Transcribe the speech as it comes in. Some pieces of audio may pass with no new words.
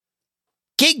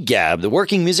Gig Gab, the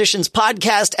Working Musicians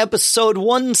Podcast, episode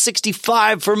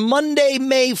 165 for Monday,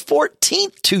 May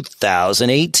 14th,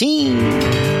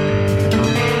 2018.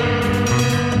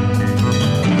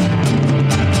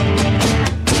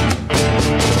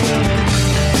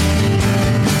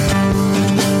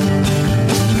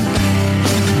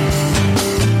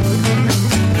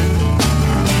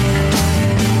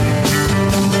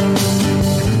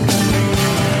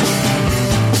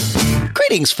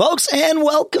 Greetings, folks, and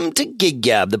welcome to Gig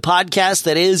Gab, the podcast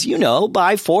that is,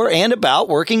 by, for, and about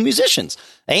working musicians.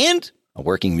 And a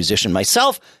working musician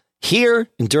myself, here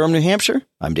in Durham, New Hampshire,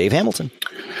 I'm Dave Hamilton.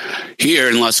 Here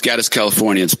in Los Gatos,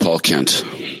 California, it's Paul Kent.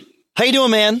 How you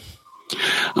doing, man?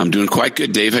 I'm doing quite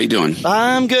good, Dave. How you doing?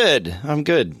 I'm good.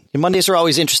 Mondays are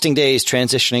always interesting days,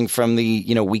 transitioning from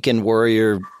the, weekend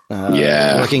warrior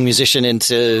working musician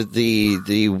into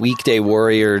the weekday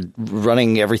warrior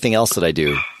running everything else that I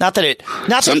do. Not that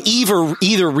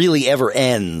either really ever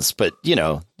ends, but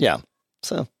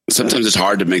So sometimes it's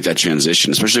hard to make that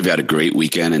transition, especially if you had a great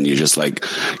weekend and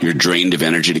you're drained of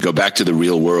energy. To go back to the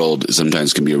real world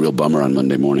sometimes can be a real bummer on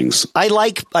Monday mornings. I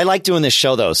like doing this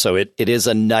show though, so it is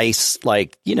a nice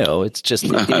it's just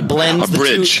it blends a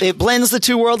bridge. It blends the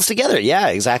two worlds together. Yeah,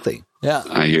 exactly. Yeah,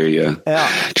 I hear you.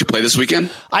 Yeah. Did you play this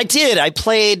weekend? I did. I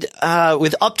played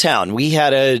with Uptown. We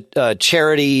had a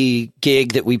charity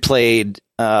gig that we played.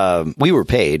 We were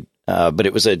paid, but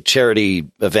it was a charity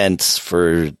event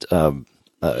for.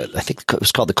 I think it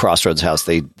was called the Crossroads House.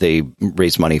 They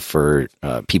raise money for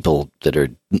people that are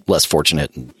less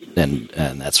fortunate and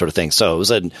that sort of thing. So it was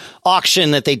an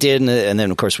auction that they did, and then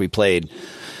of course we played,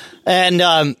 and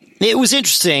it was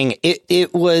interesting.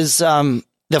 It was.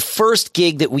 The first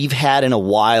gig that we've had in a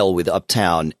while with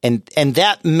Uptown, and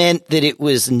that meant that it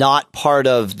was not part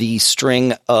of the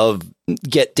string of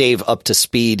get Dave up to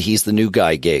speed, he's the new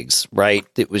guy gigs, right?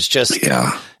 It was just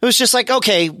like,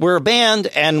 okay, we're a band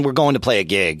and we're going to play a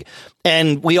gig.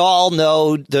 And we all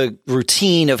know the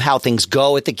routine of how things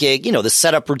go at the gig, the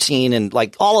setup routine and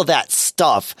like all of that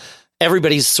stuff.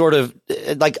 Everybody's sort of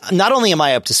like, not only am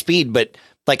I up to speed, but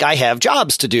like I have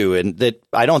jobs to do and that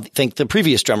I don't think the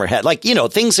previous drummer had. Like,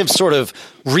 things have sort of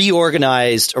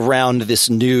reorganized around this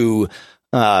new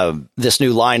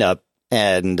lineup.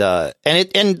 And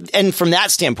from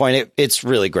that standpoint, it's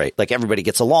really great. Like everybody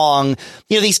gets along.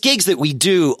 These gigs that we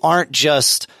do aren't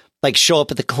just like show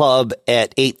up at the club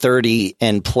at 8:30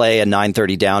 and play a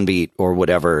 9:30 downbeat or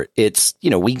whatever. It's,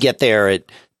 we get there at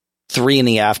 3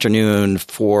 p.m.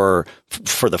 for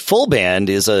the full band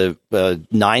is a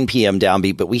 9 p.m.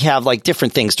 downbeat, but we have like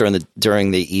different things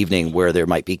during the evening where there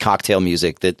might be cocktail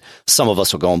music that some of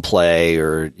us will go and play,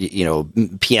 or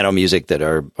piano music that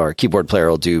our keyboard player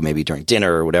will do maybe during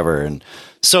dinner or whatever. And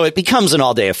so it becomes an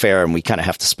all day affair, and we kind of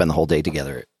have to spend the whole day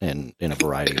together in a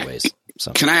variety of ways.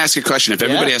 So can I ask you a question? If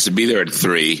everybody has to be there at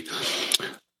 3.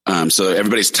 So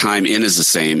everybody's time in is the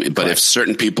same, but if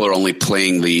certain people are only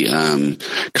playing the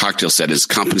cocktail set, is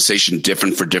compensation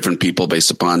different for different people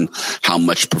based upon how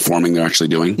much performing they're actually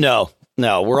doing? No,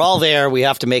 we're all there. We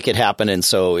have to make it happen, and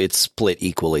so it's split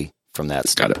equally from that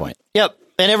standpoint. Yep,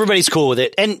 and everybody's cool with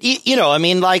it. And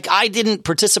I didn't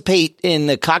participate in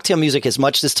the cocktail music as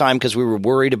much this time because we were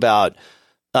worried about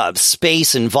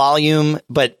space and volume,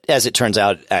 but as it turns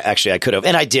out, actually I could have,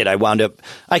 and I did. I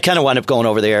kind of wound up going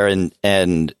over there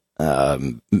and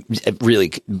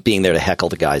really being there to heckle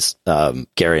the guys.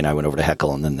 Gary and I went over to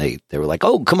heckle, and then they were like,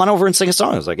 "Oh, come on over and sing a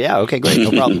song." I was like, "Yeah, okay, great,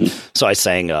 no problem." So I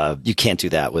sang "You Can't Do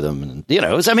That" with them, and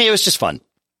it was just fun.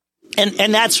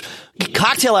 And that's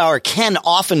cocktail hour can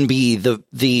often be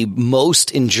the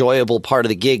most enjoyable part of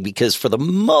the gig because for the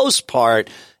most part,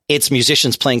 it's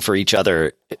musicians playing for each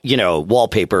other,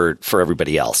 wallpaper for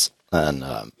everybody else.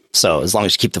 And so as long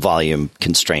as you keep the volume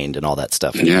constrained and all that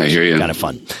stuff. Yeah, I hear you. Kind of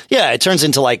fun. Yeah, it turns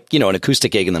into like, an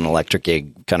acoustic gig and then an electric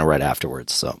gig kind of right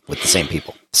afterwards. So with the same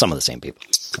people, some of the same people.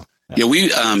 So, yeah,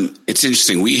 it's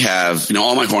interesting. We have,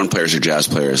 all my horn players are jazz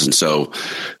players. And so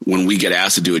when we get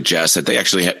asked to do a jazz set, they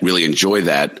actually really enjoy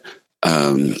that.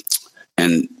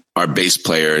 And our bass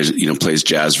player, plays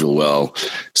jazz real well.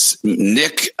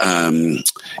 Nick,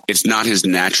 it's not his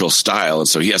natural style, and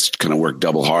so he has to kind of work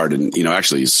double hard, and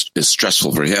actually is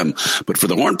stressful for him. But for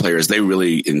the horn players, they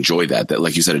really enjoy that. That,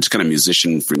 like you said, it's kind of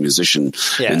musician for musician,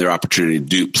 and their opportunity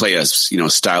to play a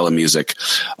style of music,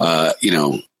 that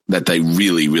they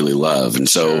really really love, and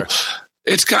so. Sure.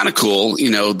 It's kind of cool,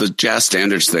 the jazz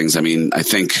standards things. I mean, I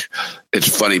think it's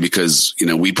funny because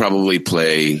we probably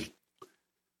play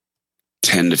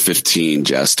 10 to 15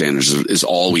 jazz standards is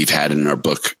all we've had in our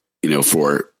book,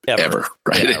 for ever,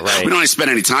 right? Yeah, right? We don't spend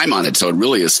any time on it. So it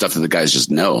really is stuff that the guys just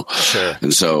know. Sure.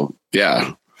 And so,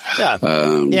 yeah.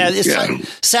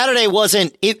 Saturday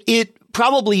wasn't it.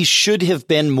 Probably should have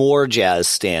been more jazz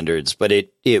standards, but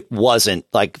it wasn't.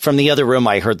 Like from the other room,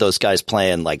 I heard those guys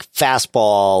playing like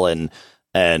Fastball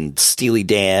and Steely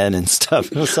Dan and stuff.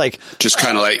 It was like just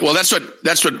kind of like, well, that's what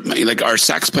like our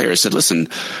sax player said. Listen,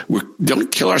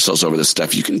 don't kill ourselves over this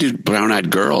stuff. You can do Brown Eyed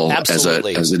Girl as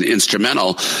an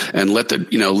instrumental and let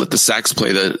the sax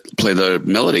play the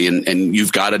melody and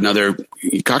you've got another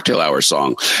cocktail hour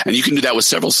song. And you can do that with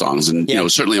several songs. And,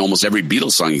 certainly almost every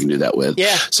Beatles song you can do that with.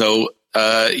 Yeah. So,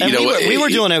 we were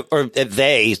doing it, or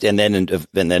they, and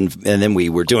then we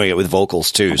were doing it with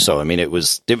vocals too. So I mean, it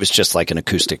was just like an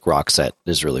acoustic rock set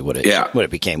is really what it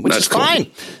became, which is fine.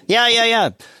 Cool. Yeah.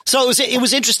 So it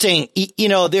was interesting.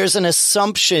 There's an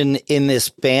assumption in this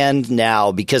band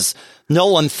now because no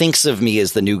one thinks of me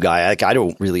as the new guy. Like, I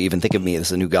don't really even think of me as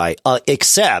the new guy,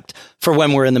 except for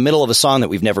when we're in the middle of a song that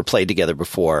we've never played together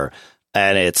before,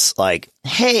 and it's like,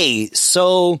 hey,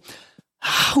 so.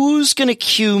 Who's going to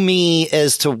cue me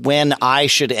as to when I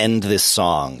should end this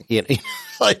song?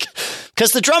 Like,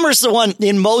 because the drummer's the one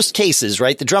in most cases,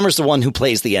 right? The drummer's the one who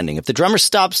plays the ending. If the drummer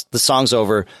stops, the song's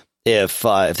over. If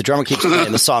the drummer keeps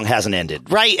playing, the song hasn't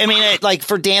ended, right? I mean, like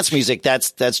for dance music,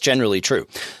 that's generally true.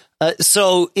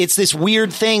 So it's this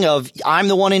weird thing of I'm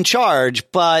the one in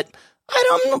charge, but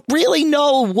I don't really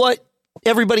know what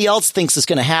everybody else thinks is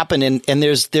going to happen. And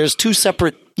there's two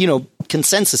separate,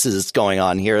 consensuses going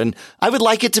on here. And I would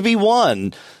like it to be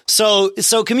one. So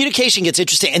communication gets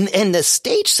interesting. And the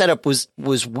stage setup was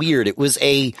weird. It was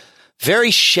a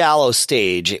very shallow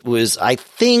stage. It was, I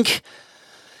think,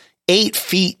 8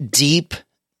 feet deep.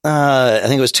 I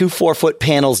think it was 2 4-foot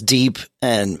panels deep.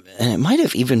 And it might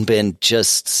have even been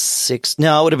just 6.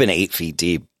 No, it would have been 8 feet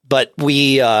deep. But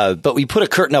we put a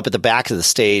curtain up at the back of the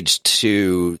stage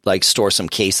to like store some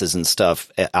cases and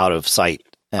stuff out of sight.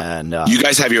 And you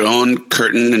guys have your own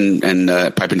curtain and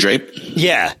pipe and drape?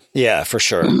 Yeah, for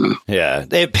sure. Mm-hmm. Yeah,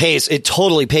 it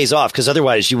totally pays off because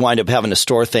otherwise you wind up having to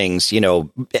store things,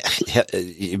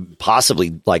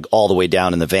 possibly like all the way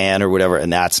down in the van or whatever,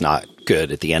 and that's not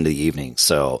good at the end of the evening.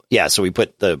 So so we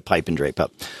put the pipe and drape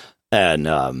up,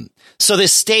 and so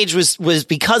this stage was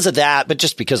because of that, but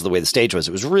just because of the way the stage was,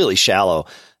 it was really shallow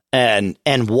and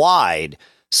wide.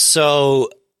 So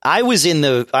I was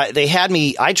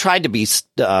I tried to be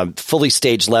fully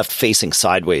stage left facing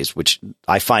sideways, which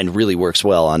I find really works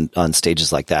well on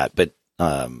stages like that. But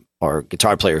our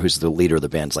guitar player, who's the leader of the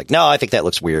band, is like, no, I think that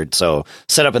looks weird. So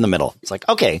set up in the middle. It's like,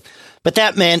 okay. But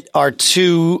that meant our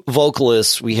 2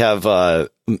 vocalists, we have,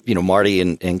 Marty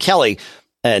and Kelly.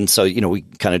 And so, we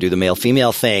kind of do the male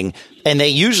female thing, and they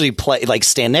usually play like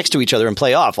stand next to each other and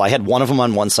play off. I had one of them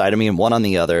on one side of me and one on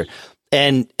the other.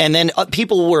 And then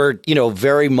people were,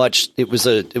 very much, it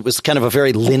was kind of a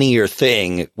very linear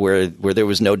thing where there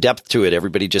was no depth to it.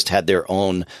 Everybody just had their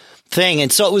own thing.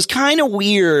 And so it was kind of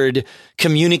weird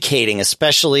communicating,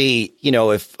 especially,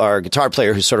 if our guitar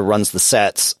player who sort of runs the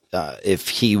sets, if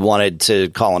he wanted to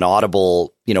call an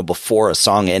audible, before a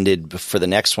song ended for the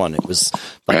next one, it was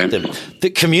like the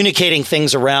communicating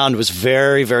things around was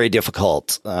very, very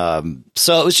difficult.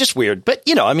 So it was just weird, but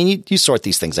you sort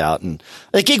these things out, and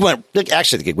the gig went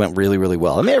really, really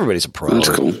well. I mean, everybody's a pro. That's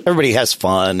cool. Everybody has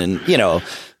fun, and it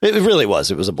really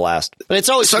was. It was a blast. But it's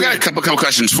always. So I got a couple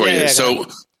questions for you. Yeah, so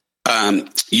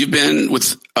you've been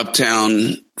with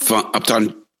Uptown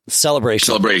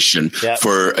Celebration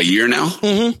for a year now.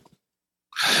 Mm-hmm.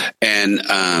 And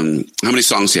how many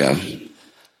songs do you have?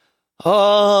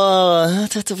 Oh,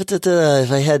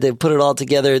 if I had to put it all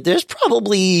together, there's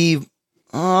probably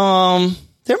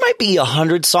there might be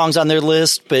 100 songs on their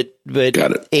list, but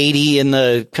 80 in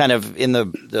the kind of in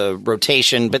the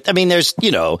rotation. But I mean, there's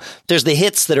the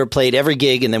hits that are played every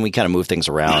gig, and then we kind of move things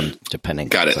around depending.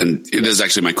 Got it. And it is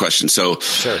actually my question. So,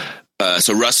 sure.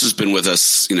 So Russ has been with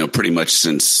us, pretty much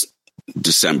since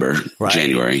December,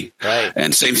 January. Right.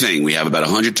 And same thing. We have about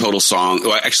 100 total songs.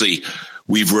 Well, actually,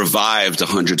 we've revived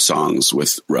 100 songs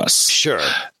with Russ. Sure.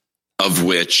 Of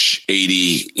which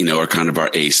 80, are kind of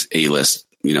our A-list,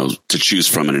 to choose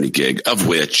from in any gig, of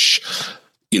which,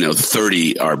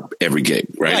 30 are every gig,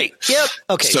 right? Right. Yep.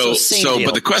 Okay. So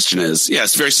but the question is,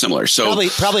 it's very similar. So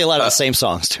probably a lot of the same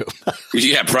songs too.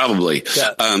 Yeah, probably.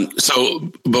 Yeah.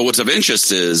 But what's of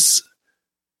interest is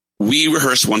we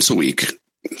rehearse once a week.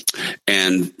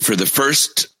 And for the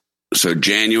first,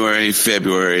 January,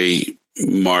 February,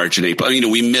 March, and April,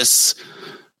 we've missed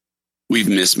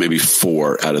maybe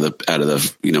 4 out of the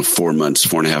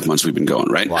 4.5 months we've been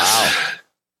going, right? Wow.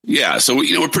 Yeah. So,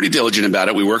 we're pretty diligent about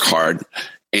it. We work hard.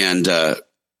 And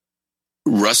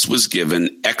Russ was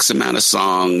given X amount of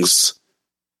songs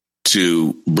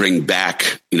to bring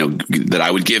back, that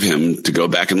I would give him to go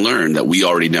back and learn that we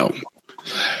already know.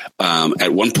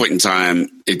 At one point in time,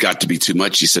 it got to be too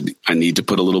much. He said, I need to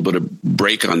put a little bit of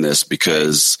break on this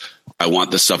because I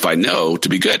want the stuff I know to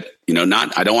be good.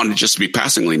 I don't want to just be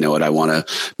passingly know it. I want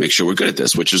to make sure we're good at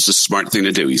this, which is the smart thing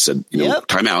to do. He said,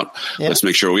 time out. Yep. Let's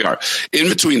make sure we are. In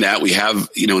between that, we have,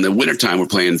 in the wintertime, we're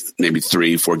playing maybe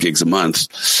 3-4 gigs a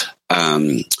month.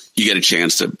 You get a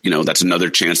chance to, that's another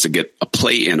chance to get a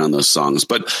play in on those songs.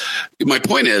 But my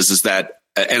point is that,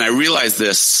 and I realized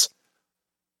this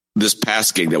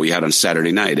past gig that we had on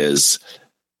Saturday night, is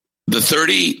the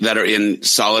 30 that are in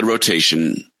solid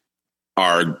rotation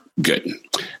are good.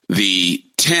 The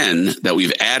 10 that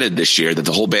we've added this year that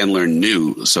the whole band learned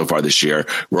new so far this year,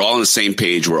 we're all on the same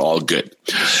page. We're all good.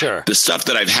 Sure. The stuff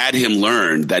that I've had him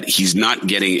learn that he's not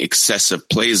getting excessive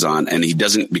plays on, and he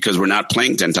doesn't, because we're not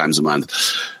playing 10 times a month,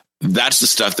 that's the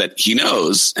stuff that he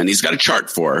knows and he's got a chart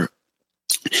for.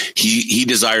 He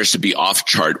desires to be off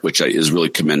chart, which is really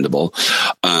commendable.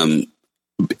 But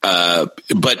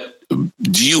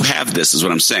do you have this, is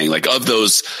what I'm saying? Like, of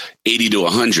those 80 to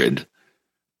 100,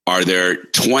 are there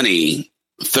 20,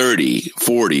 30,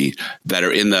 40 that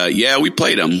are in we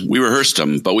played them, we rehearsed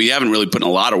them, but we haven't really put a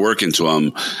lot of work into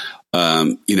them.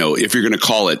 If you're going to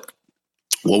call it,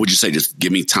 what would you say? Just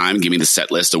give me time, give me the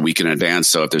set list a week in advance.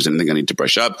 So if there's anything I need to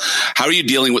brush up, how are you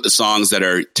dealing with the songs that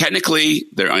are technically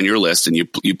they're on your list and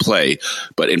you play,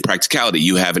 but in practicality,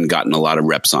 you haven't gotten a lot of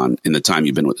reps on in the time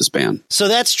you've been with this band? So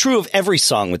that's true of every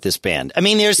song with this band. I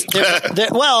mean,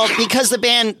 because the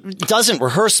band doesn't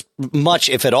rehearse much,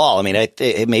 if at all. I mean,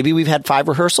 maybe we've had 5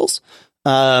 rehearsals.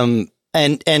 And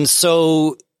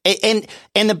so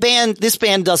this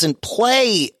band doesn't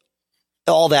play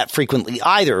all that frequently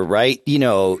either, right?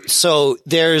 So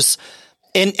there's,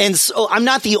 and so I'm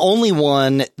not the only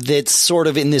one that's sort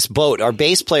of in this boat. Our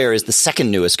bass player is the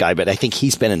second newest guy, but I think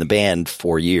he's been in the band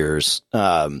 4 years.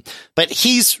 But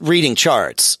he's reading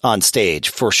charts on stage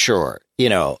for sure,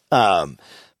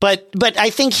 but I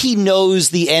think he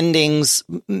knows the endings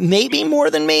maybe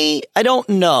more than me. I don't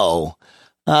know.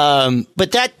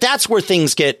 But that's where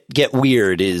things get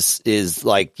weird is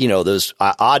like, those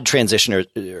odd transition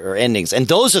or endings. And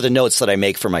those are the notes that I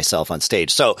make for myself on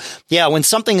stage. So yeah, when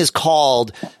something is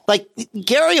called, like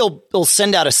Gary will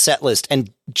send out a set list, and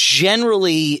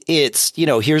generally it's,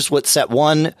 here's what set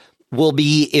 1 will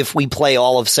be if we play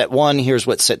all of set 1. Here's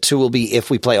what set 2 will be if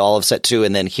we play all of set 2.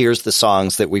 And then here's the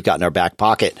songs that we've got in our back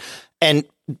pocket. And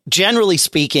generally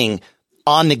speaking,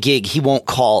 on the gig, he won't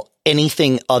call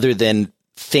anything other than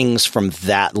things from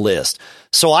that list.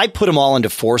 So I put them all into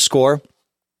 4Score,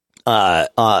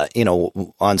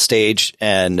 on stage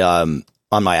and on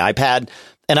my iPad,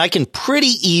 and I can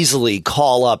pretty easily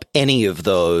call up any of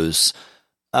those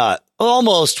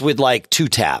almost with like 2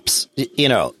 taps,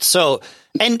 So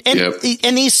and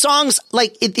these songs,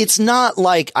 like it's not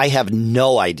like I have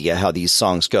no idea how these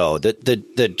songs go.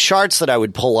 The charts that I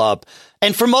would pull up.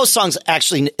 And for most songs,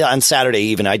 actually, on Saturday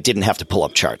even, I didn't have to pull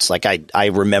up charts. Like I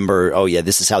remember,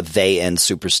 this is how they end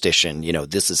Superstition.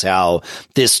 This is how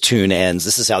this tune ends.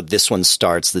 This is how this one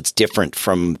starts. That's different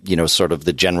from, sort of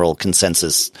the general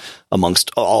consensus amongst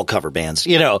all cover bands,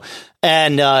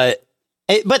 and,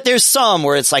 but there's some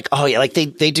where it's like, like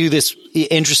they do this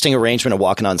interesting arrangement of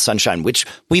Walking on Sunshine, which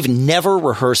we've never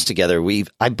rehearsed together.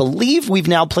 I believe we've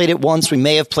now played it once. We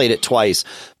may have played it twice,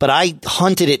 but I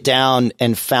hunted it down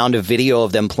and found a video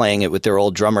of them playing it with their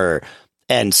old drummer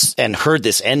and heard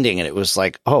this ending. And it was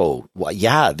like,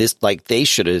 this, like they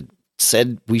should have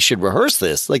said we should rehearse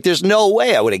this. Like there's no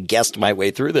way I would have guessed my way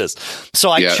through this.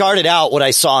 So I charted out what I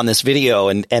saw in this video,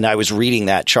 and I was reading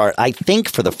that chart, I think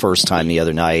for the first time the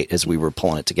other night as we were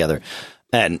pulling it together.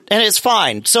 And it's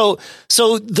fine. So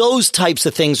those types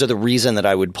of things are the reason that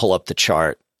I would pull up the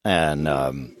chart. And,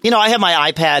 I have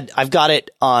my iPad. I've got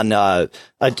it on, I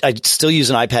still use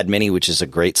an iPad mini, which is a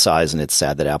great size, and it's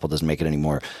sad that Apple doesn't make it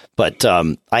anymore. But,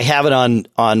 I have it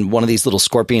on one of these little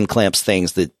scorpion clamps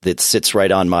things that sits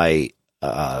right on my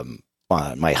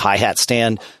hi-hat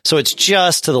stand. So it's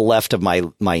just to the left of my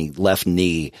left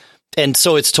knee. And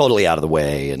so it's totally out of the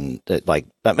way. And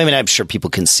I'm sure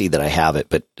people can see that I have it,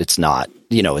 but it's not,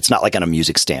 it's not like on a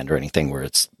music stand or anything where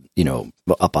it's,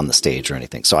 up on the stage or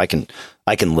anything. So I can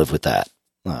live with that.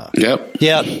 Yep.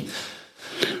 Yeah.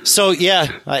 So yeah,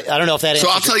 I don't know if that answers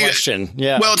I'll tell your question.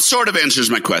 Yeah. Well, it sort of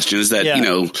answers my question is that,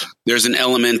 there's an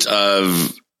element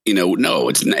of,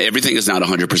 everything is not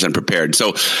 100% prepared.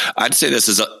 So I'd say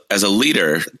this as a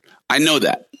leader, I know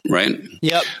that, right?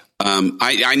 Yep.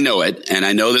 I know it, and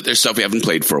I know that there's stuff we haven't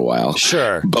played for a while.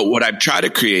 Sure. But what I've tried to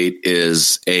create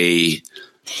is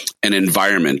an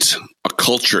environment, a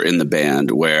culture in the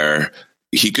band where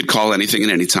he could call anything at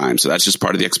any time. So that's just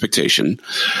part of the expectation.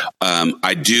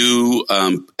 I do,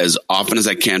 as often as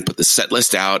I can, put the set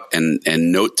list out and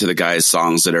note to the guys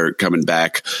songs that are coming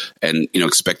back and,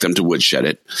 expect them to woodshed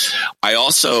it. I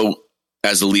also,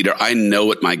 as a leader, I know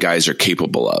what my guys are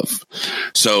capable of.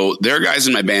 So there are guys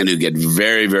in my band who get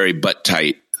very, very butt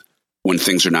tight when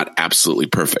things are not absolutely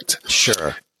perfect.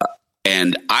 Sure.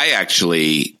 And I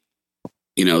actually,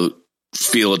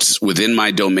 feel it's within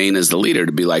my domain as the leader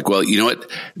to be like, well, you know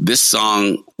what? This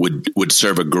song would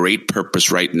serve a great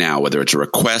purpose right now, whether it's a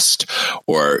request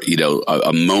or,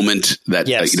 a moment that,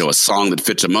 yes. A song that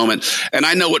fits a moment. And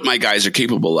I know what my guys are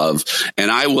capable of. And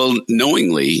I will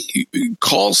knowingly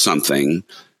call something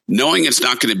knowing it's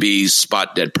not going to be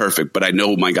spot dead perfect, but I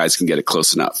know my guys can get it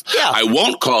close enough. Yeah. I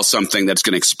won't call something that's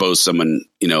going to expose someone,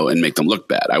 and make them look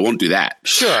bad. I won't do that.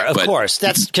 Sure. Of course.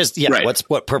 That's because, right.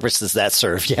 What purpose does that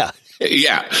serve? Yeah.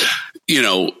 Yeah.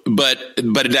 But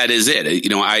that is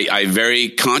it. I very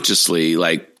consciously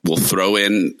will throw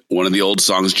in one of the old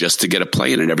songs just to get a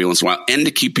play in it every once in a while and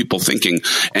to keep people thinking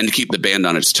and to keep the band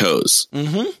on its toes.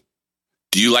 Mm-hmm.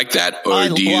 Do you like that? Or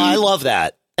I love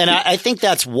that. And I think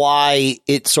that's why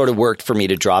it sort of worked for me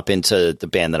to drop into the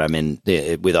band that I'm in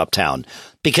with Uptown,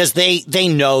 because they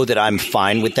know that I'm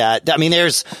fine with that. I mean,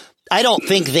 I don't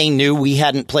think they knew we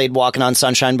hadn't played Walking on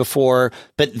Sunshine before,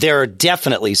 but there are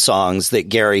definitely songs that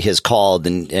Gary has called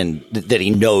and that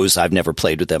he knows I've never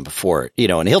played with them before,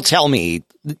 and he'll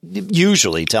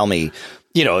usually tell me,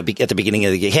 at the beginning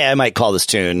of the gig, hey, I might call this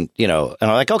tune, and I'm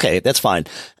like, okay, that's fine.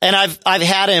 And I've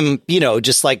had him,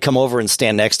 just come over and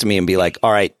stand next to me and be like,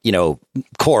 all right,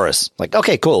 chorus, like,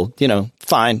 okay, cool,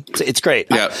 fine. It's great.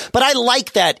 Yeah. But I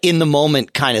like that in the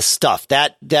moment kind of stuff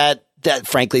that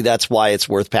frankly, that's why it's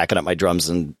worth packing up my drums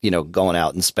and, going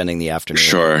out and spending the afternoon.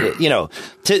 Sure.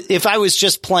 If I was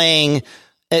just playing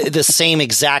the same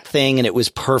exact thing and it was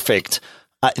perfect,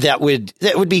 that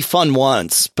would be fun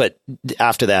once, but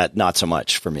after that, not so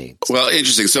much for me. Well,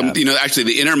 interesting. So, actually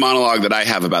the inner monologue that I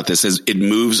have about this is it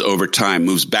moves over time,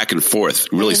 moves back and forth,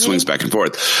 really swings back and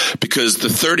forth, because the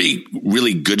 30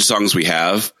 really good songs we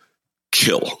have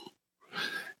kill.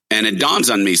 And it dawns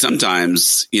on me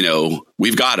sometimes,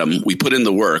 we've got them. We put in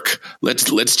the work.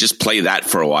 Let's just play that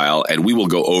for a while, and we will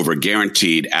go over,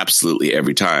 guaranteed, absolutely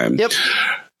every time. Yep.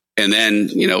 And then,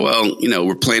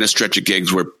 we're playing a stretch of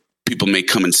gigs where people may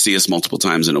come and see us multiple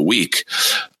times in a week.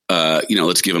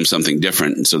 Let's give them something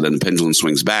different. And so then the pendulum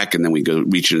swings back, and then we go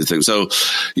reach into things. So,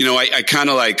 I kind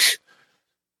of like,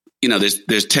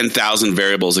 there's 10,000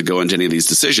 variables that go into any of these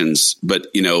decisions, but,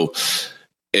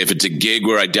 if it's a gig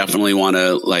where I definitely want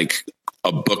to, like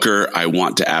a booker, I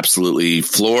want to absolutely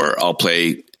floor, I'll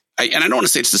play. And I don't want to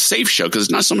say it's the safe show, because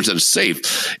it's not so much that it's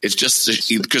safe. It's just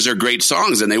because they're great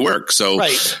songs and they work. So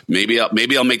right. maybe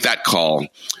I'll make that call.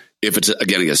 If it's,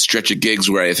 again, a stretch of gigs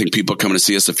where I think people are coming to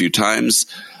see us a few times,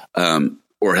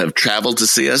 or have traveled to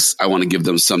see us, I want to give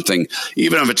them something,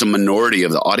 even if it's a minority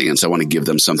of the audience, I want to give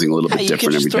them something a little bit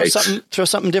different every day. Throw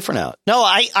something different out. No,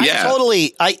 I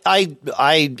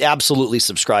absolutely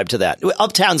subscribe to that.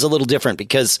 Uptown's a little different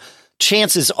because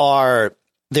chances are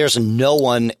there's no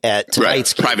one at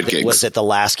tonight's gig private that gigs. Was at the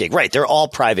last gig. Right. They're all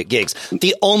private gigs.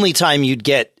 The only time you'd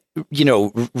get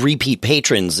repeat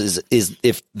patrons is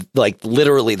if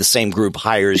literally the same group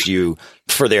hires you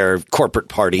for their corporate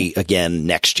party again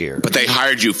next year. But they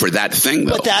hired you for that thing,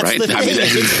 though. But that's right? the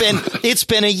thing. It's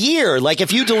been a year. Like,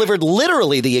 if you delivered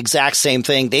literally the exact same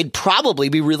thing, they'd probably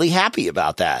be really happy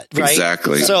about that. Right?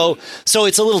 Exactly. So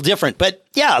it's a little different. But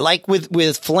yeah, like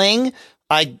with Fling,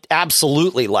 I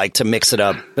absolutely like to mix it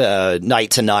up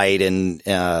night to night and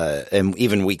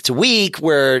even week to week,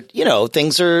 where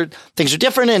things are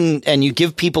different, and you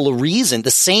give people a reason,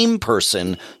 the same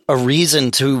person a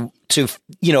reason to it's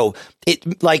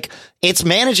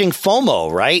managing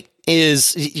FOMO, right?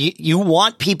 Is you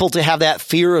want people to have that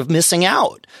fear of missing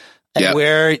out. And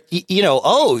where,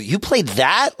 you played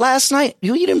that last night?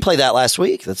 You didn't play that last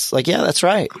week. That's like, yeah, that's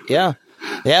right. Yeah.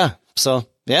 Yeah. So,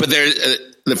 yeah.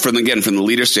 But from the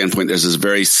leader standpoint, there's this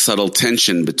very subtle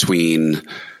tension between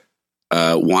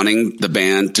wanting the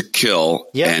band to kill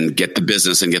and get the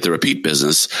business and get the repeat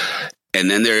business.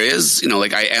 And then there is,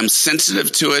 I am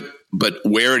sensitive to it, but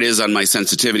where it is on my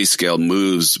sensitivity scale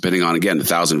moves depending on, again,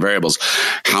 1,000 variables,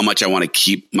 how much I want to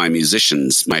keep my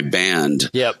musicians, my band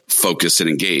focused and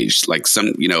engaged. Like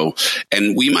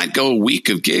and we might go a week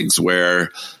of gigs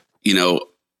where, I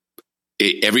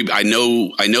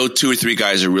know 2 or 3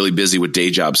 guys are really busy with day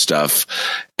job stuff.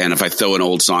 And if I throw an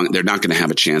old song, they're not going to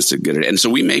have a chance to get it. And so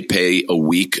we may pay a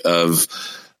week of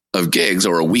of gigs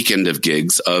or a weekend of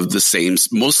gigs of the same,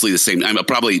 mostly the same. I'll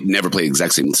probably never play the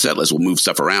exact same set list. We'll move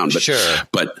stuff around, but sure.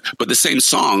 but the same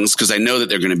songs, because I know that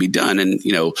they're going to be done. And,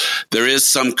 you know, there is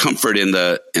some comfort in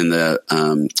the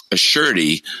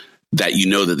assurity that, you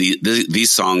know, that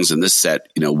these songs in this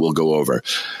set, you know, will go over.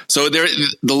 So the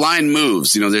line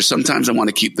moves. You know, there's sometimes I want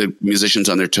to keep the musicians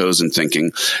on their toes and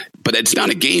thinking, but it's not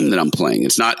a game that I'm playing.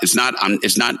 It's not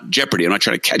Jeopardy. I'm not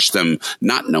trying to catch them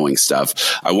not knowing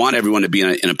stuff. I want everyone to be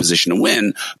in a position to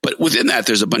win. But within that,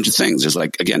 there's a bunch of things. There's,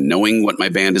 like, again, knowing what my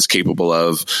band is capable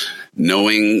of,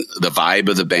 knowing the vibe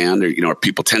of the band, or, you know, are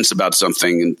people tense about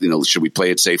something and, you know, should we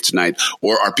play it safe tonight?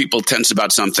 Or are people tense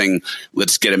about something?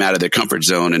 Let's get them out of their comfort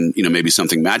zone, and, you know, maybe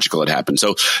something magical had happened.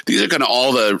 So these are kind of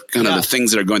all the the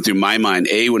things that are going through my mind.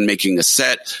 A, when making a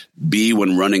set. B,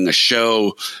 when running a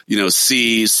show. You know,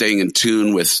 C, staying in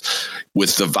tune with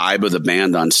the vibe of the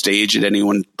band on stage at any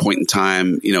one point in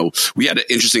time. You know, we had an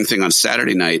interesting thing on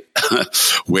Saturday night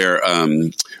where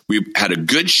we had a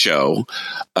good show.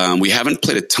 We haven't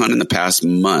played a ton in the past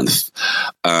month.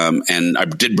 And I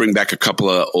did bring back a couple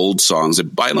of old songs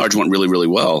that by and large went really, really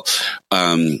well.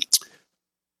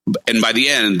 And by the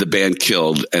end, the band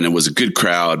killed, and it was a good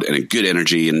crowd and a good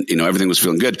energy, and, you know, everything was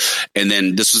feeling good. And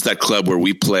then this was that club where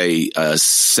we play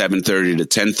 7:30 to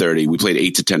 10:30. We played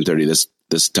 8 to 10:30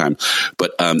 this time.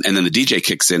 But and then the DJ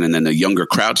kicks in, and then the younger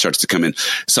crowd starts to come in.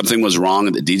 Something was wrong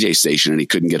at the DJ station, and he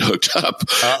couldn't get hooked up.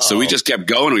 Uh-oh. So we just kept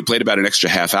going. We played about an extra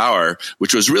half hour,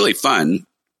 which was really fun.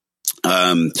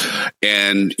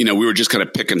 And, you know, we were just kind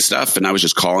of picking stuff, and I was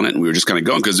just calling it, and we were just kind of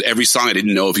going, because every song I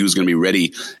didn't know if he was going to be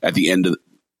ready at the end of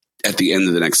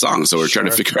the next song. So we're trying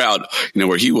to figure out, you know,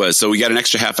 where he was. So we got an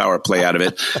extra half hour play out of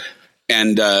it.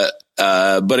 And,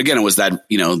 but again, it was that,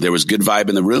 you know, there was good vibe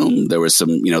in the room. There was some,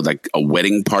 you know, like a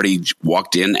wedding party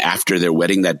walked in after their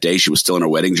wedding that day. She was still in her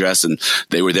wedding dress, and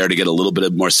they were there to get a little bit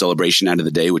of more celebration out of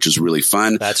the day, which was really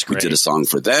fun. That's great. We did a song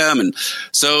for them. And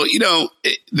so, you know,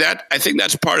 I think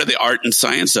that's part of the art and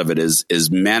science of it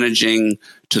is managing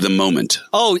to the moment.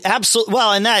 Oh, absolutely.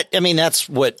 Well, and that's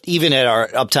what, even at our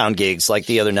Uptown gigs, like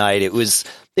the other night, it was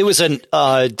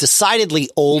a decidedly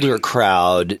older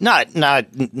crowd, not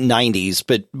 90s,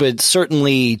 but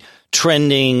certainly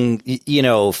trending, you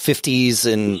know, 50s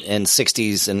and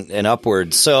 60s and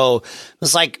upwards. So it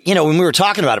was like, you know, when we were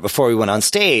talking about it before we went on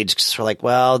stage, 'cause we're like,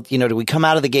 well, you know, do we come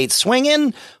out of the gate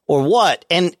swinging or what?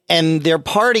 And their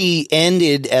party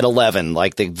ended at 11.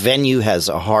 Like, the venue has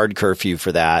a hard curfew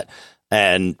for that.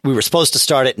 And we were supposed to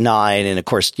start at 9. And of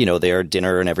course, you know, their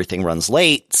dinner and everything runs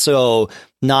late. So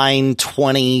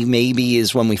 9:20 maybe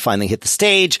is when we finally hit the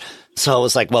stage. So I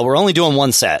was like, well, we're only doing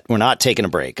one set. We're not taking a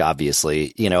break,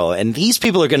 obviously, you know, and these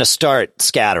people are going to start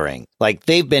scattering. Like,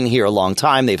 they've been here a long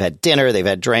time. They've had dinner. They've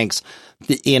had drinks,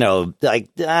 you know, like,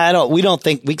 we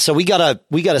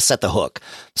gotta set the hook.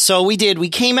 So we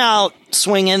came out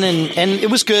swinging, and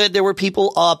it was good. There were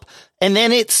people up. And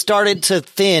then it started to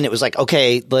thin. It was like,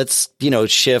 okay, let's, you know,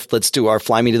 shift. Let's do our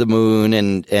Fly Me to the Moon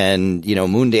and, you know,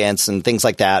 Moon Dance and things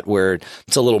like that, where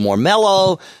it's a little more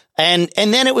mellow. And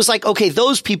then it was like, okay,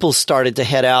 those people started to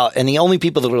head out, and the only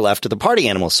people that were left are the party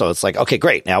animals. So it's like, okay,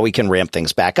 great. Now we can ramp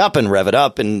things back up and rev it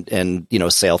up and, you know,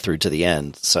 sail through to the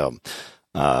end. So,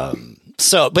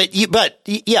 but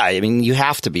yeah, I mean, you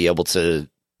have to be able to,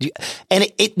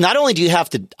 and it not only do you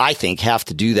have to, I think, have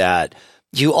to do that,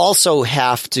 you also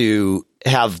have to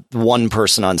have one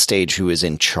person on stage who is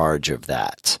in charge of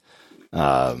that.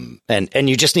 And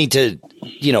you just need to,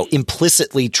 you know,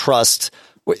 implicitly trust.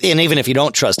 And even if you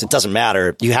don't trust, it doesn't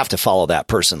matter. You have to follow that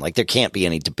person. Like, there can't be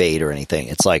any debate or anything.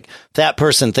 It's like, that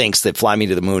person thinks that Fly Me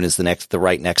to the Moon is the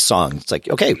right next song. It's like,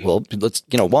 okay, well, let's,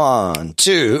 you know, 1,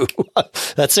 2,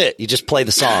 that's it. You just play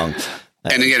the song.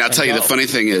 And again, I'll tell you, the funny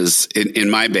thing is, in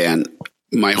my band,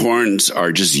 my horns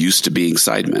are just used to being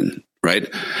sidemen. Right.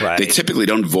 They typically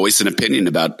don't voice an opinion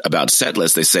about set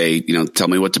lists. They say, you know, tell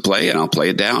me what to play and I'll play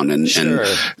it down.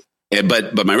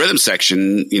 But my rhythm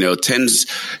section, you know,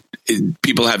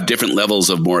 people have different levels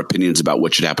of more opinions about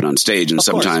what should happen on stage. And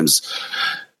sometimes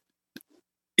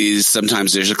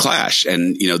there's a clash,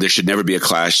 and, you know, there should never be a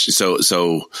clash. So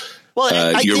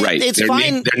you're right. It's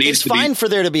fine. It's fine for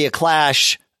there to be a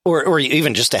clash or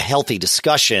even just a healthy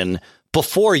discussion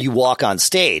before you walk on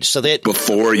stage, so that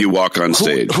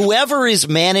whoever is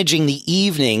managing the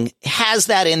evening has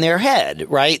that in their head,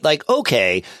 right? Like,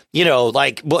 okay, you know,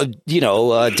 like, you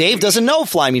know, Dave doesn't know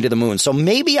Fly Me to the Moon, so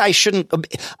maybe I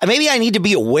need to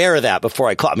be aware of that before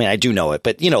I call. I mean, I do know it,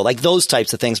 but, you know, like those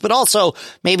types of things. But also,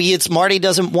 maybe it's Marty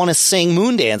doesn't want to sing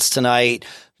Moon Dance tonight,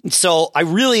 so I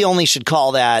really only should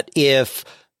call that if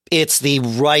it's the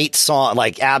right song,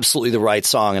 like absolutely the right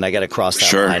song, and I got to cross that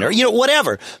Sure. line, or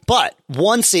whatever. But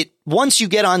once you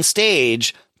get on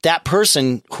stage, that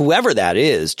person, whoever that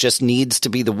is, just needs to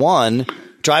be the one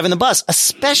driving the bus,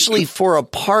 especially for a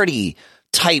party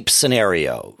type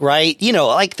scenario, right?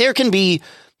 Like there can be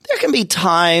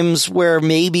times where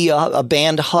maybe a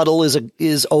band huddle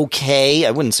is okay.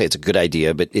 I wouldn't say it's a good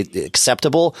idea, but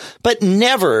acceptable, but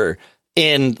never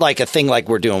in like a thing like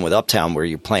we're doing with Uptown where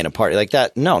you're playing a party like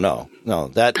that. No,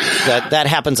 that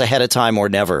happens ahead of time or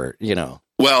never,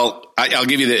 Well, I'll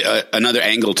give you another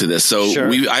angle to this. So Sure.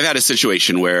 I've had a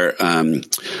situation where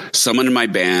someone in my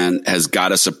band has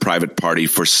got us a private party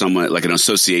for someone like an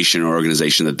association or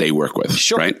organization that they work with.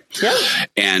 Sure. Right. Yeah.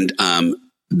 And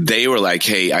they were like,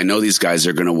 "Hey, I know these guys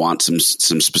are going to want some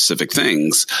specific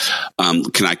things.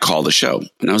 Can I call the show?"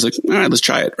 And I was like, "All right, let's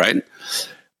try it." Right.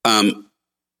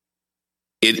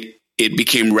 It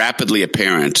became rapidly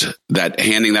apparent that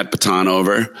handing that baton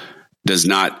over does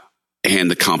not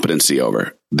hand the competency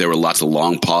over. There were lots of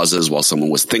long pauses while someone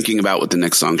was thinking about what the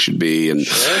next song should be. And,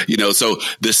 so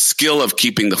the skill of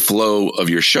keeping the flow of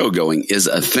your show going is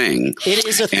a thing. It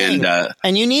is a thing.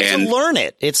 And you need to learn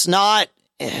it. It's not.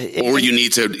 Or you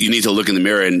need to look in the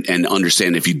mirror and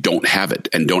understand if you don't have it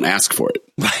and don't ask for it.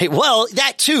 Right. Well,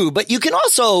 that too. But you can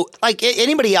also, like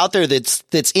anybody out there that's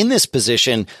in this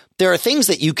position, there are things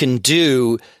that you can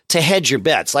do to hedge your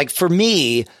bets. Like for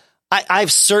me,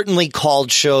 I've certainly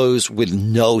called shows with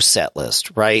no set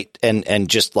list, right? And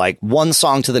just like one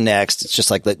song to the next. It's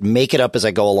just like, make it up as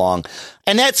I go along.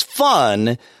 And that's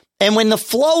fun. And when the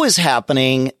flow is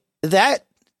happening,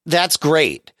 that's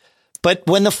great. But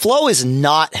when the flow is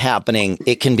not happening,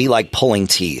 it can be like pulling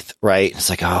teeth, right?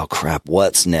 It's like, oh crap,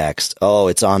 what's next? Oh,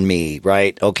 it's on me,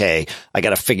 right? Okay, I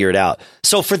got to figure it out.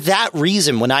 So for that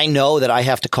reason, when I know that I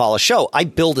have to call a show, I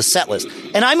build a set list,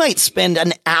 and I might spend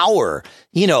an hour,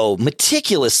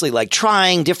 meticulously like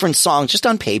trying different songs just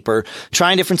on paper,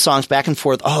 trying different songs back and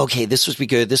forth. Oh, okay, this would be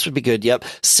good. This would be good. Yep.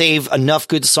 Save enough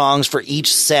good songs for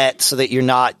each set so that you're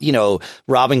not,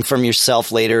 robbing from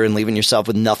yourself later and leaving yourself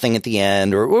with nothing at the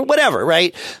end or whatever,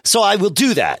 right? So I will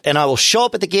do that, and I will show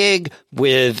up at the gig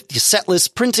with the set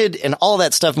list printed and all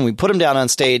that stuff, and we put them down on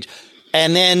stage.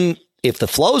 And then if the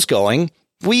flow's going,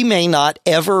 we may not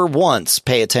ever once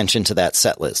pay attention to that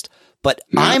set list. But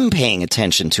I'm paying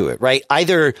attention to it, right?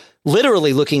 Either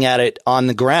literally looking at it on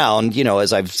the ground,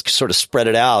 as I've sort of spread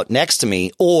it out next to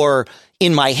me, or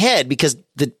in my head, because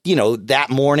that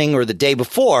morning or the day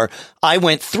before I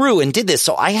went through and did this.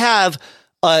 So I have,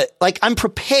 I'm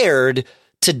prepared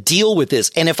to deal with this.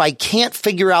 And if I can't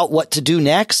figure out what to do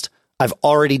next, I've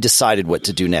already decided what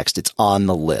to do next. It's on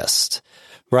the list.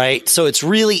 Right. So it's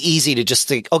really easy to just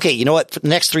think, okay, you know what? The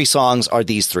next 3 songs are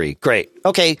these 3. Great.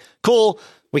 Okay, cool.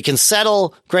 We can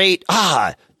settle. Great.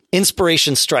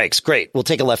 Inspiration strikes. Great. We'll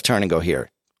take a left turn and go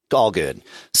here. All good.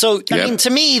 So, I mean, to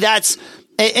me, that's,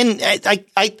 and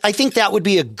I think that would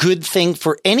be a good thing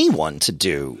for anyone to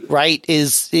do, right?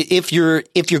 Is if you're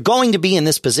going to be in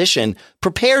this position,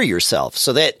 prepare yourself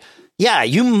so that, yeah,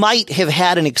 you might have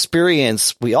had an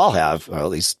experience, we all have, or at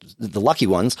least the lucky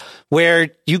ones, where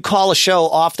you call a show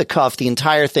off the cuff, the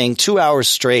entire thing, 2 hours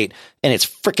straight, and it's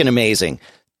freaking amazing.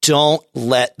 Don't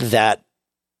let that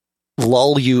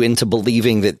lull you into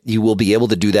believing that you will be able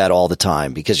to do that all the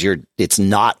time, because it's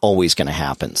not always going to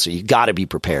happen. So you got to be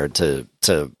prepared to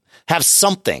have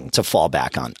something to fall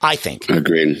back on, I think.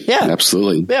 Agreed. Yeah.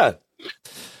 Absolutely. Yeah.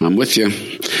 I'm with you.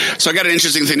 So I got an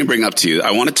interesting thing to bring up to you.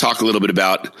 I want to talk a little bit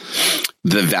about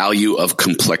the value of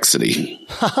complexity.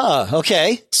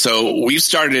 Okay. So we've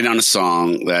started it on a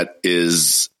song that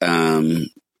is, and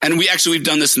we've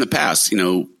done this in the past.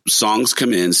 Songs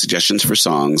come in, suggestions for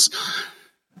songs,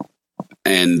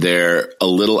 and they're a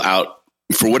little out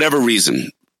for whatever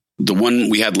reason. The one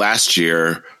we had last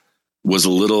year was a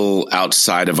little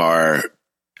outside of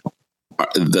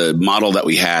the model that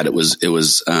we had. It was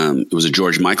a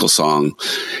George Michael song,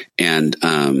 and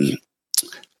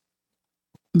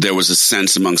there was a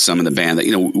sense among some in the band that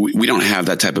we don't have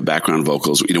that type of background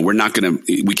vocals.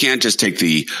 We can't just take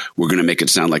we're going to make it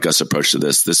sound like us approach to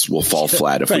this. This will fall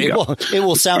flat if we go. It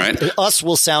will sound us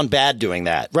will sound bad doing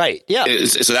that, right? Yeah.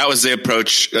 So that was the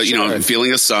approach.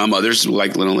 Feeling of some others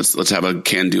like let's have a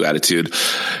can-do attitude.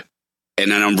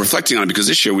 And then I'm reflecting on it because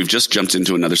this year we've just jumped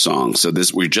into another song. So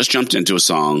we just jumped into a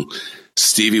song,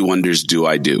 Stevie Wonder's "Do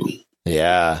I Do."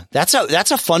 Yeah, that's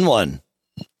a fun one.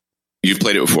 You've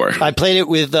played it before. I played it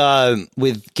with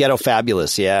Ghetto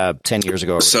Fabulous. Yeah, 10 years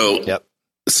ago. So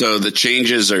So the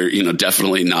changes are,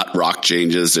 definitely not rock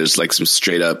changes. There's like some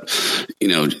straight up,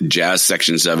 jazz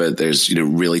sections of it. There's,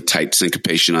 really tight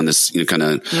syncopation on this, kind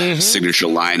of signature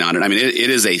line on it. I mean, it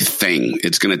is a thing.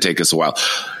 It's going to take us a while.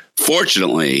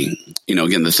 Fortunately,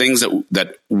 again, the things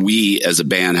that we as a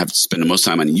band have to spend the most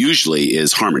time on usually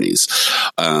is harmonies.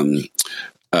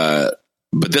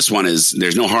 But this one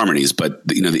there's no harmonies, but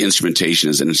the instrumentation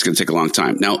is, and it's going to take a long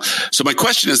time. Now, so my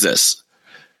question is this: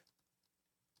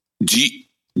 Do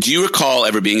you recall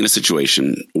ever being in a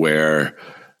situation where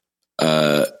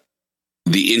the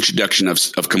introduction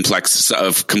of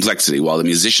complexity, while the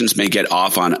musicians may get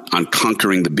off on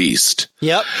conquering the beast?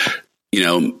 Yep.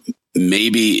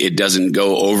 Maybe it doesn't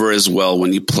go over as well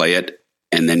when you play it.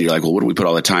 And then you're like, well, what do we put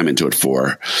all the time into it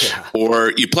for? Yeah.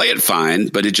 Or you play it fine,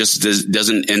 but it just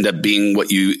doesn't end up being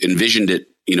what you envisioned it,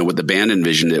 what the band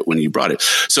envisioned it when you brought it.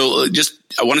 So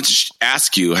I wanted to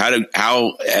ask you,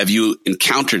 how have you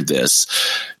encountered this?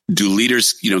 Do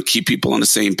leaders, keep people on the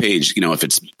same page? If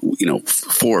it's,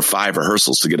 4 or 5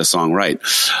 rehearsals to get a song right,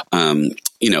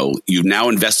 you've now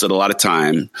invested a lot of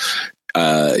time.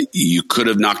 You could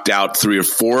have knocked out 3 or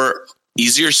 4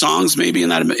 easier songs maybe in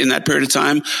that period of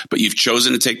time, but you've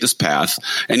chosen to take this path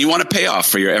and you want to pay off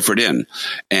for your effort in.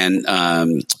 And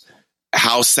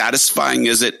how satisfying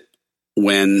is it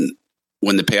when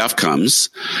the payoff comes?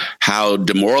 How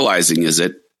demoralizing is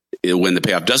it when the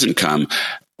payoff doesn't come?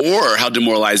 Or how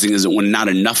demoralizing is it when not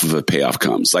enough of a payoff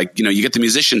comes? Like, you get the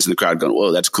musicians in the crowd going,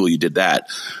 whoa, that's cool, you did that.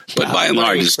 But by and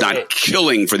large, it's not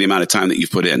killing for the amount of time that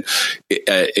you've put in.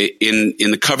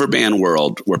 In the cover band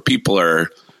world where people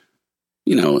are,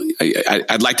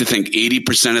 I'd like to think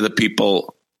 80% of the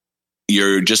people,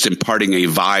 you're just imparting a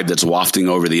vibe that's wafting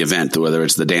over the event, whether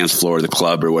it's the dance floor or the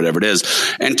club or whatever it is.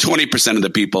 And 20% of the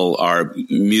people are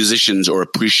musicians or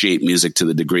appreciate music to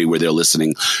the degree where they're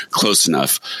listening close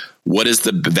enough. What is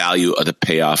the value of the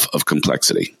payoff of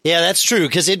complexity? Yeah, that's true,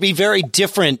 because it'd be very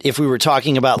different if we were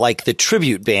talking about like the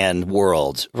tribute band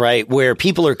world, right? Where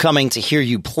people are coming to hear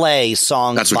you play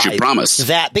songs. That's what you promised.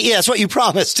 But yeah, that's what you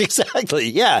promised. Exactly.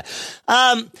 Yeah.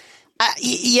 There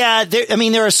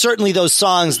are certainly those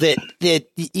songs that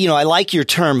I like your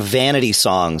term vanity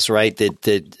songs, right? I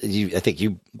think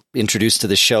you introduced to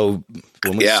the show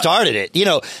when we started it,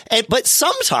 but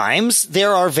sometimes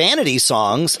there are vanity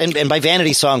songs, and by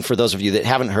vanity song, for those of you that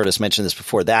haven't heard us mention this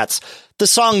before, that's the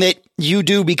song that you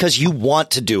do because you want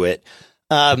to do it.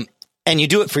 And you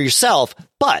do it for yourself.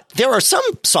 But there are some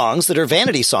songs that are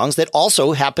vanity songs that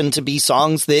also happen to be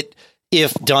songs that,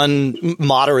 if done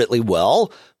moderately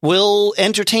well, will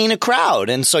entertain a crowd.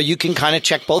 And so you can kind of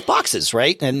check both boxes,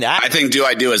 right? And I think Do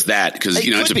I Do is that, because,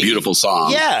 it's a beautiful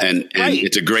song. Yeah. And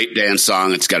it's a great dance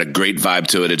song. It's got a great vibe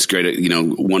to it. It's great,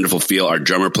 wonderful feel. Our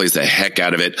drummer plays the heck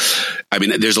out of it. I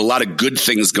mean, there's a lot of good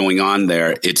things going on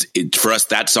there. For us,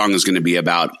 that song is going to be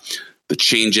about the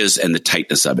changes and the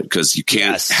tightness of it, because you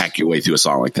can't hack your way through a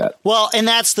song like that. Well, and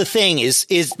that's the thing is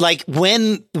like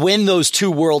when those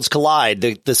two worlds collide,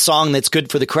 the song that's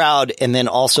good for the crowd and then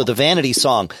also the vanity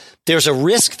song, there's a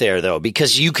risk there though,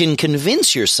 because you can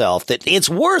convince yourself that it's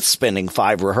worth spending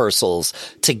 5 rehearsals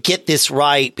to get this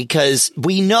right, because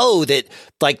we know that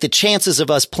like the chances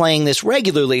of us playing this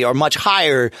regularly are much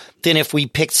higher than if we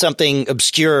picked something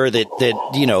obscure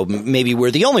that maybe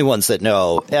we're the only ones that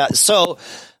know.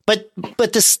 But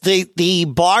the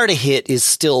bar to hit is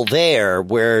still there,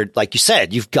 where, like you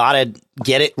said, you've got to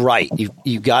get it right.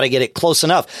 You've got to get it close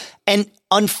enough. And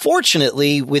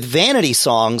unfortunately, with vanity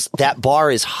songs, that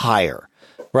bar is higher,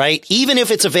 right? Even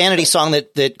if it's a vanity song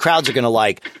that crowds are going to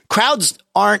like, crowds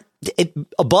aren't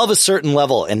above a certain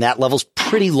level, and that level's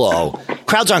pretty low.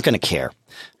 Crowds aren't going to care.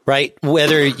 Right.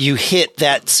 Whether you hit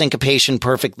that syncopation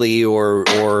perfectly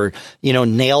or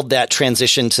nailed that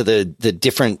transition to the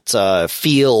different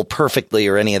feel perfectly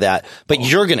or any of that, but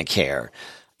you're going to care.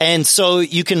 And so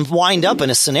you can wind up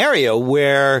in a scenario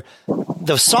where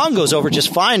the song goes over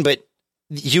just fine, but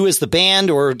you as the band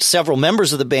or several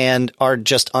members of the band are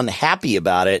just unhappy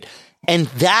about it. And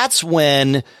that's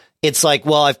when it's like,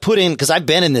 well, I've put in, because I've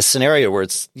been in this scenario where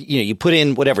it's, you put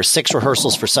in 6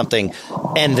 rehearsals for something,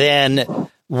 and then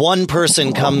one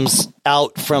person comes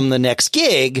out from the next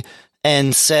gig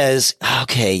and says,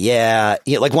 okay,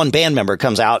 like one band member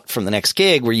comes out from the next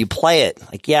gig where you play it.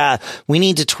 Like, we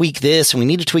need to tweak this and we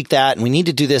need to tweak that and we need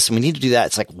to do this and we need to do that.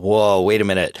 It's like, whoa, wait a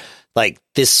minute. Like,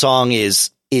 this song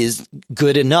is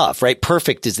good enough, right?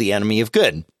 Perfect is the enemy of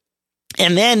good.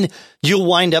 And then you'll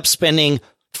wind up spending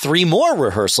 3 more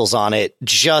rehearsals on it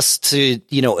just to,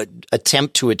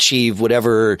 attempt to achieve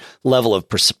whatever level of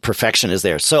perfection is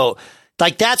there. So,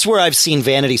 like, that's where I've seen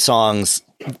vanity songs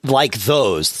like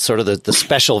those, sort of the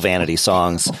special vanity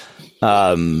songs,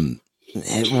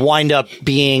 wind up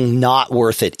being not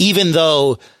worth it, even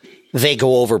though they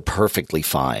go over perfectly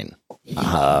fine.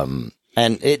 And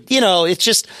it's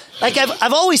just like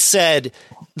I've always said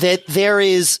that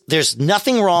there's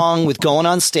nothing wrong with going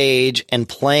on stage and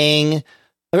playing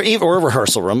or a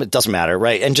rehearsal room. It doesn't matter.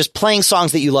 Right. And just playing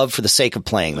songs that you love for the sake of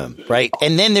playing them. Right.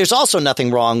 And then there's also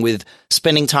nothing wrong with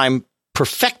spending time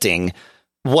perfecting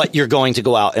what you're going to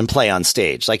go out and play on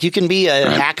stage. Like you can be a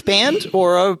hack band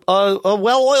or a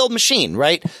well-oiled machine.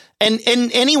 Right. And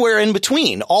anywhere in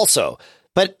between also.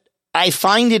 But I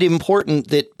find it important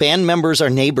that band members are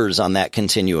neighbors on that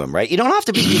continuum, right? You don't have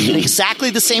to be in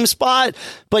exactly the same spot,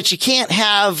 but you can't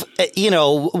have,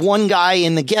 one guy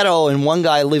in the ghetto and one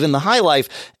guy living the high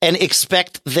life and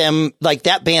expect them, like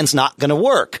that band's not going to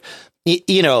work.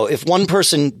 If one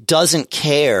person doesn't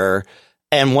care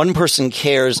and one person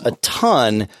cares a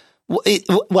ton, it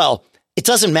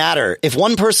doesn't matter. If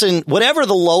one person, whatever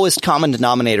the lowest common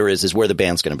denominator is where the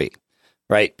band's going to be.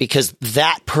 Right. Because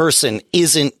that person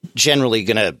isn't generally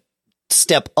going to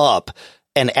step up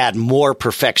and add more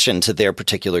perfection to their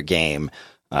particular game.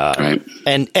 Right.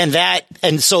 But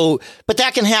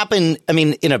that can happen. I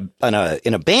mean, in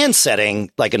a band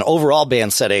setting, like an overall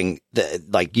band setting,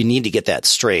 like you need to get that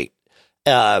straight.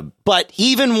 But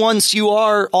even once you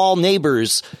are all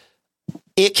neighbors,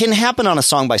 it can happen on a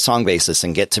song by song basis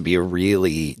and get to be a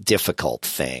really difficult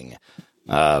thing.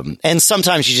 And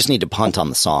sometimes you just need to punt on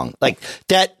the song like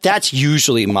that. That's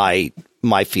usually my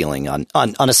feeling on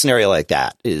a scenario like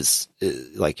that is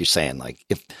like you're saying, like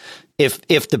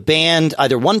if the band,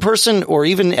 either one person or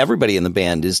even everybody in the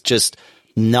band is just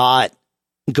not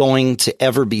going to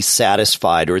ever be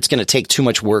satisfied, or it's going to take too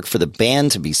much work for the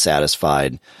band to be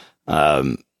satisfied,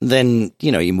 then,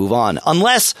 you move on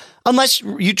unless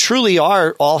you truly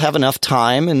all have enough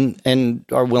time and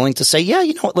are willing to say, yeah,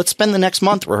 let's spend the next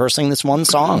month rehearsing this one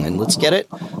song and let's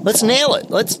nail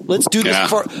it. Let's do this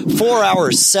for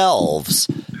ourselves.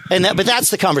 But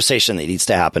that's the conversation that needs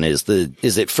to happen is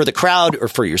it for the crowd or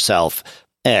for yourself?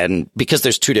 And because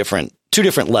there's two different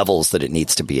levels that it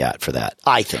needs to be at for that,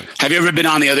 I think. Have you ever been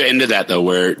on the other end of that though,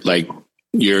 where like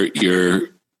you're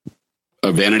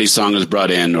a vanity song is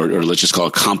brought in, or let's just call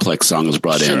it a complex song is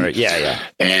brought in. Yeah.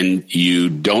 And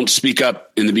you don't speak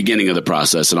up in the beginning of the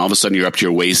process. And all of a sudden you're up to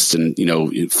your waist and,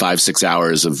 5-6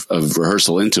 hours of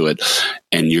rehearsal into it.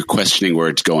 And you're questioning where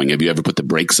it's going. Have you ever put the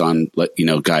brakes on,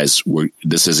 guys,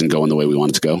 this isn't going the way we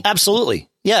want it to go? Absolutely.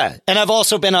 Yeah. And I've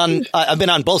also been on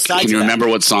both sides. Can you remember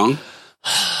what song?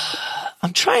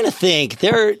 I'm trying to think.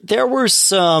 There were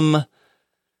some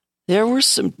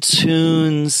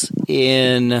tunes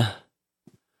in,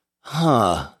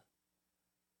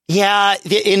 yeah.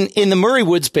 In the Murray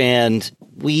Woods band,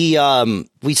 we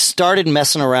started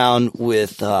messing around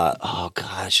with, I'll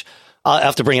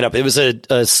have to bring it up. It was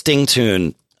a Sting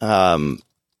tune.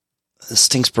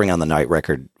 Sting Spring on the Night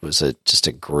record was just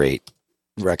a great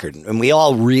record. And we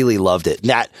all really loved it.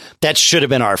 That should have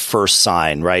been our first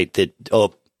sign, right? That,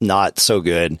 not so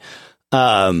good.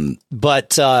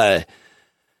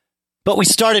 But we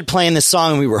started playing this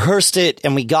song and we rehearsed it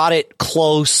and we got it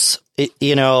close,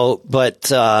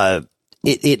 but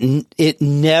it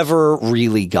never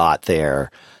really got there.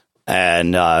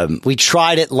 And we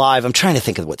tried it live. I'm trying to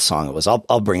think of what song it was.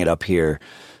 I'll bring it up here.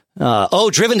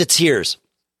 Driven to Tears.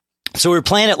 So we were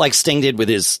playing it like Sting did with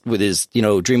his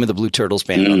Dream of the Blue Turtles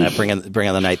band on that Bring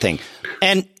on the Night thing.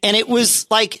 And it was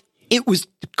like,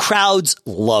 crowds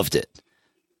loved it.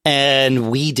 And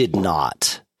we did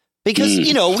not. Because,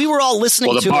 we were all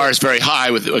listening to it. Well, the bar is very high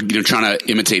with, trying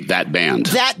to imitate that band.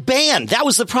 That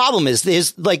was the problem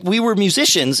is like we were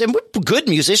musicians and we're good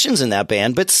musicians in that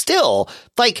band, but still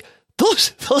like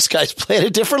those guys play at a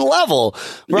different level,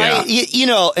 right?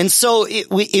 Yeah. And so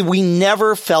we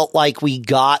never felt like we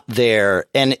got there.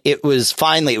 And it was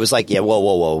like, yeah,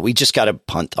 whoa. We just got to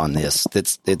punt on this.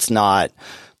 It's not.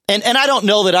 And I don't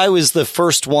know that I was the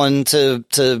first one to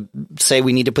say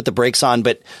we need to put the brakes on,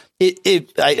 but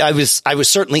I was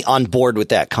certainly on board with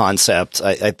that concept.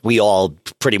 We all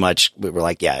pretty much were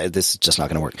like, yeah, this is just not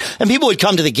going to work. And people would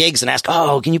come to the gigs and ask,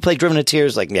 "Oh, can you play Driven to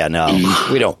Tears?" Like, yeah, no,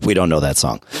 we don't know that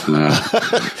song. How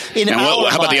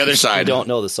about the other side? We don't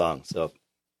know the song. So,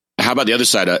 how about the other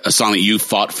side? A song that you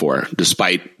fought for,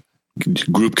 despite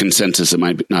group consensus, it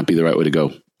might not be the right way to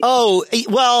go. Oh,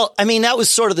 well, I mean, that was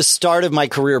sort of the start of my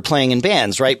career playing in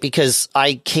bands, right? Because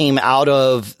I came out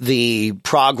of the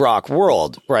prog rock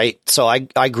world, right? So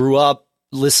I grew up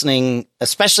listening,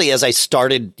 especially as I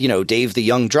started, Dave the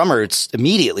Young Drummer,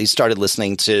 immediately started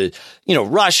listening to,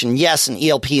 Rush and Yes and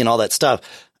ELP and all that stuff.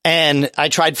 And I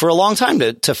tried for a long time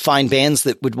to find bands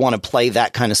that would want to play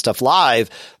that kind of stuff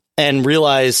live and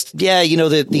realized,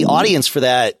 the audience for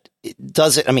that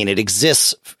doesn't, I mean, it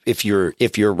exists if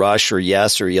you're Rush or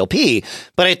Yes or ELP,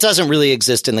 but it doesn't really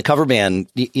exist in the cover band,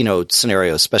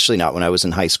 scenario, especially not when I was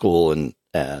in high school and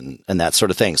that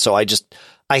sort of thing. So I just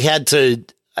got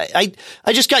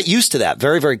used to that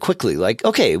very, very quickly. Like,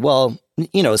 okay, well,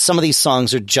 some of these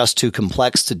songs are just too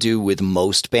complex to do with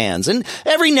most bands. And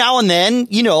every now and then,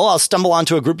 I'll stumble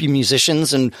onto a group of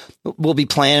musicians and we'll be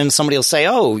playing and somebody will say,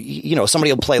 oh,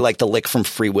 somebody will play like the lick from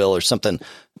Free Will or something.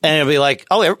 And it'll be like,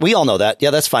 oh, we all know that. Yeah,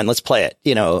 that's fine. Let's play it,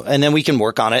 and then we can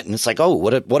work on it. And it's like, oh,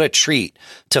 what a treat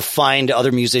to find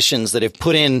other musicians that have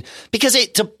put in, because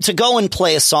to go and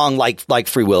play a song like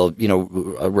Free Will,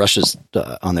 Rush's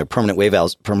on their Permanent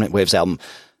Waves album.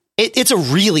 It's a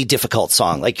really difficult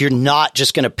song. Like, you're not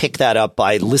just going to pick that up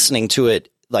by listening to it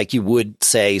like you would,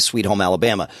 say, Sweet Home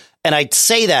Alabama. And I'd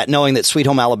say that knowing that Sweet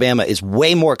Home Alabama is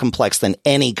way more complex than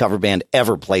any cover band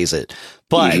ever plays it.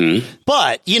 But,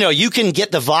 you can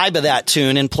get the vibe of that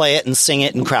tune and play it and sing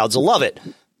it and crowds will love it.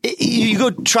 You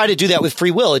go try to do that with Free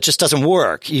Will. It just doesn't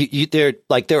work. There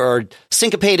are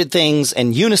syncopated things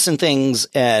and unison things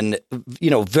and,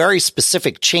 very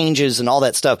specific changes and all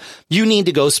that stuff. You need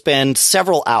to go spend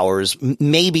several hours,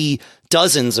 maybe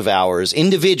dozens of hours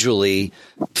individually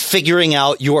figuring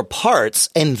out your parts.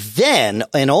 And then,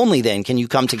 and only then, can you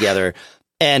come together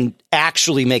and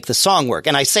actually make the song work.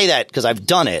 And I say that because I've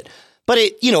done it, but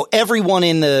everyone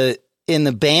in the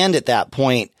band at that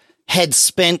point had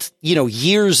spent,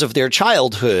 years of their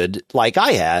childhood, like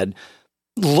I had,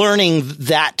 learning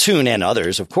that tune and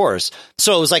others, of course.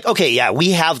 So it was like, okay, yeah,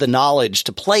 we have the knowledge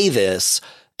to play this.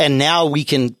 And now we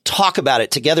can talk about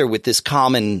it together with this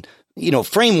common,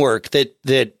 framework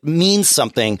that means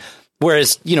something.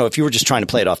 Whereas, if you were just trying to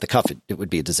play it off the cuff, it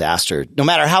would be a disaster, no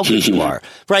matter how good you are,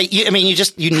 right? You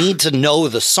need to know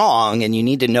the song and you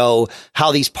need to know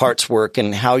how these parts work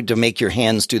and how to make your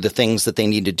hands do the things that they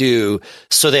need to do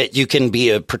so that you can be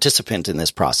a participant in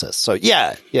this process. So,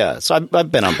 yeah. So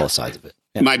I've been on both sides of it.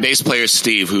 Yeah. My bass player,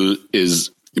 Steve, who is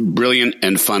brilliant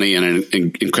and funny and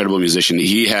an incredible musician,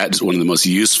 he had one of the most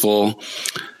useful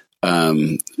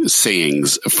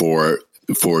sayings for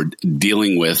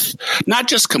dealing with not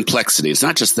just complexity. It's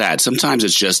not just that. Sometimes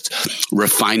it's just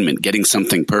refinement, getting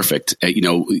something perfect,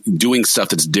 doing stuff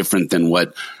that's different than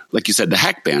what, like you said, the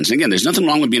hack bands. And again, there's nothing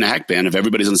wrong with being a hack band if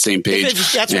everybody's on the same page.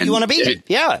 If that's what you want to be.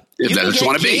 Yeah. If that's what you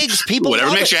want to be.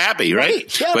 Whatever makes you happy,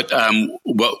 right? Yeah. But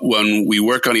when we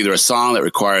work on either a song that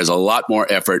requires a lot more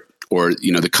effort or,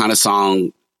 the kind of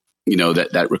song,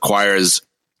 that requires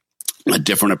a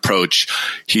different approach,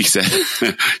 he said,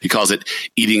 he calls it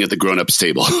eating at the grown-ups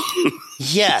table.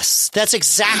 Yes, that's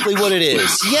exactly what it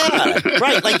is. Yeah,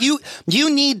 right. Like you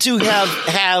need to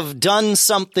have done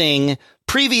something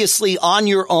previously on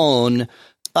your own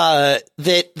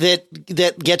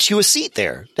that gets you a seat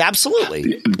there.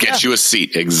 Absolutely, gets you a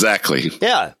seat. Exactly.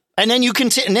 Yeah, and then you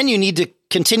need to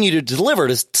continue to deliver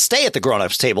to stay at the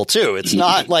grown-ups table too. It's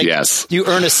not like you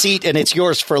earn a seat and it's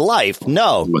yours for life.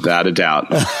 No, without a doubt.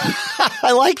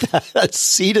 I like that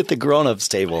seat at the grown-ups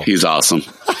table. He's awesome.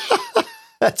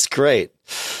 That's great.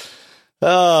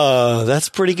 Oh, that's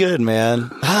pretty good,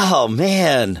 man. Oh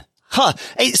man. Huh.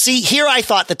 Hey, see, here I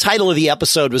thought the title of the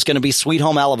episode was going to be Sweet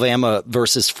Home Alabama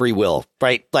versus Free Will,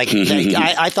 right? Like,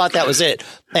 I thought that was it.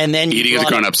 And then eating at the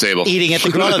grown-ups table. Eating at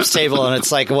the grown-ups table. And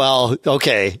it's like, well,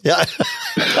 okay. Yeah.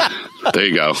 There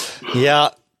you go. Yeah.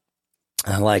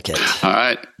 I like it. All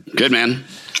right. Good, man.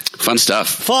 Fun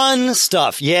stuff.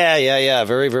 Yeah.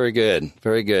 Very, very good.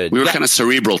 Very good. We were kind of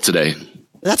cerebral today.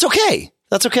 That's okay.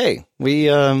 We,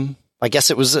 I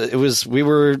guess we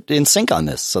were in sync on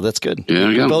this, so that's good. Yeah,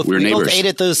 we were neighbors. We both ate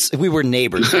at those. We were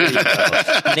neighbors.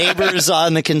 Neighbors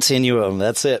on the continuum.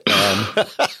 That's it, man.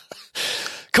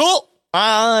 Cool.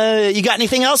 You got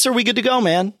anything else, or are we good to go,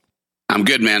 man? I'm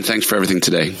good, man. Thanks for everything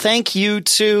today. Thank you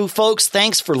too, folks.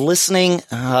 Thanks for listening.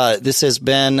 This has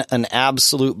been an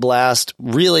absolute blast.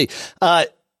 Really,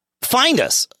 find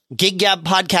us.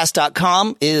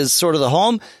 GigGabPodcast.com is sort of the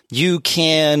home. You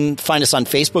can find us on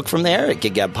Facebook from there at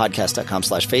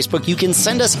GigGabPodcast.com/Facebook. You can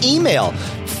send us email,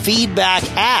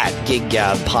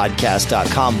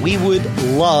 feedback@GigGabPodcast.com. We would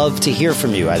love to hear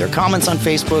from you, either comments on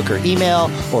Facebook or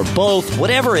email or both,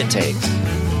 whatever it takes.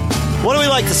 What do we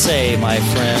like to say, my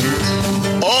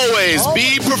friend? Always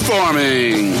be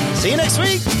performing. See you next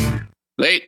week. Late.